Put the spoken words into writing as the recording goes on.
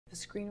the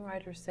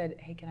screenwriter said,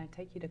 hey, can I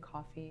take you to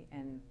coffee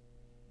and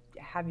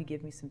have you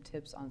give me some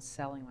tips on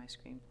selling my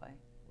screenplay,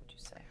 what would you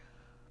say?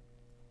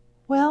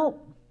 Well,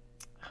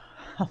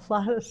 a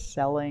lot of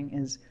selling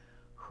is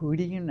who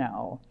do you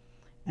know?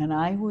 And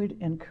I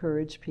would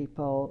encourage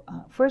people,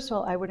 first of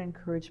all, I would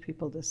encourage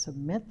people to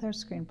submit their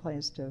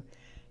screenplays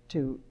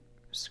to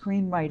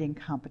screenwriting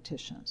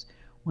competitions.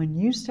 When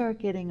you start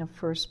getting a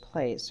first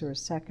place or a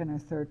second or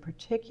third,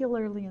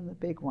 particularly in the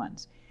big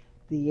ones,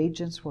 the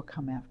agents will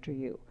come after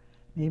you.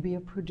 Maybe a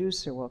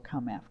producer will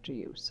come after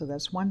you. So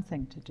that's one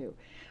thing to do.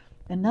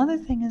 Another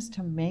thing is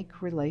to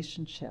make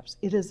relationships.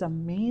 It is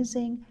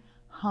amazing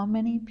how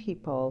many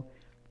people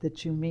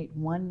that you meet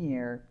 1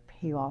 year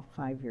pay off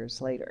 5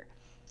 years later.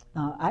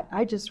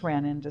 I just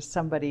ran into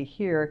somebody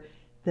here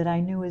that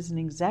I knew as an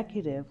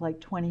executive like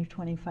 20,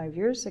 25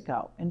 years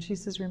ago. And she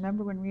says,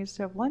 remember when we used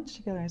to have lunch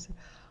together? I said,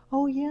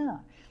 oh yeah.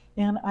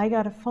 And I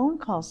got a phone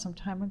call some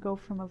time ago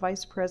from a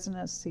vice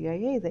president of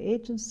CIA, the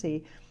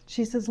agency.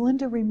 She says,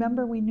 Linda,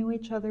 remember we knew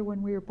each other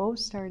when we were both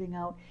starting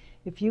out.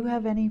 If you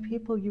have any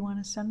people you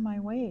want to send my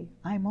way,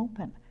 I'm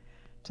open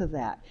to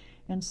that.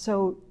 And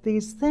so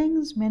these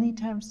things many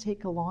times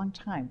take a long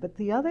time. But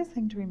the other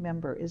thing to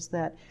remember is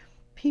that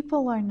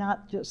people are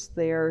not just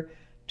there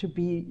to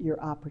be your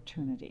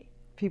opportunity.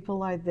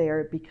 People are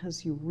there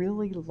because you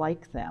really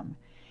like them.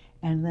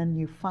 And then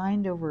you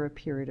find over a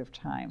period of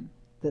time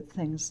that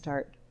things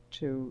start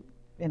to,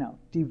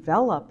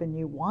 develop and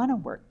you want to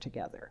work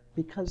together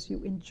because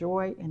you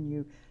enjoy and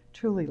you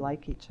truly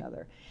like each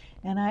other.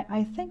 And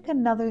I think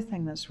another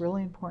thing that's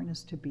really important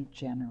is to be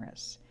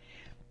generous.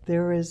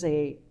 There is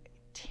a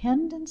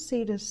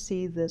tendency to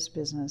see this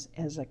business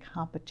as a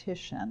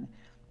competition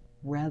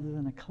rather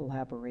than a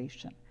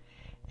collaboration.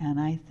 And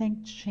I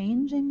think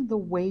changing the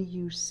way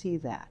you see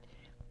that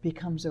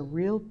becomes a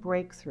real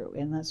breakthrough.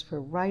 And that's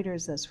for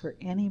writers, that's for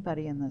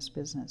anybody in this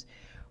business.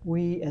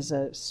 We, as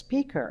a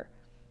speaker,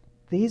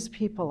 these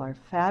people are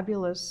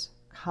fabulous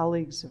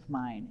colleagues of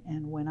mine.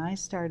 And when I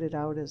started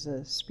out as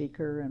a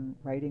speaker and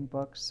writing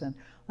books, and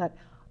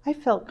I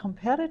felt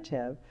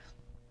competitive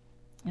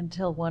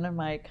until one of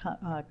my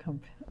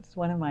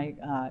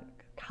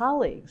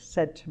colleagues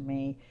said to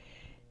me,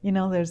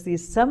 there's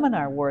these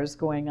seminar wars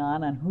going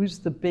on who's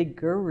the big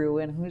guru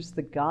and who's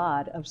the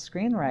god of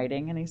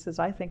screenwriting. And he says,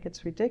 I think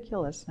it's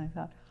ridiculous. And I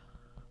thought,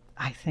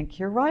 I think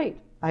you're right.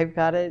 We've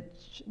got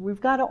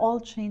to all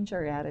change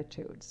our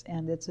attitudes.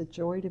 And it's a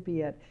joy to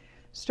be at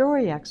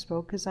Story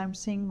Expo because I'm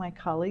seeing my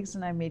colleagues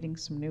and I'm meeting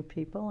some new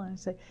people. And I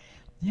say,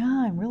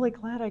 yeah, I'm really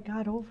glad I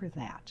got over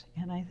that.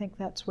 And I think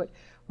that's what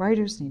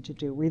writers need to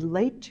do,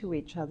 relate to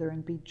each other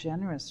and be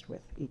generous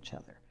with each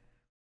other.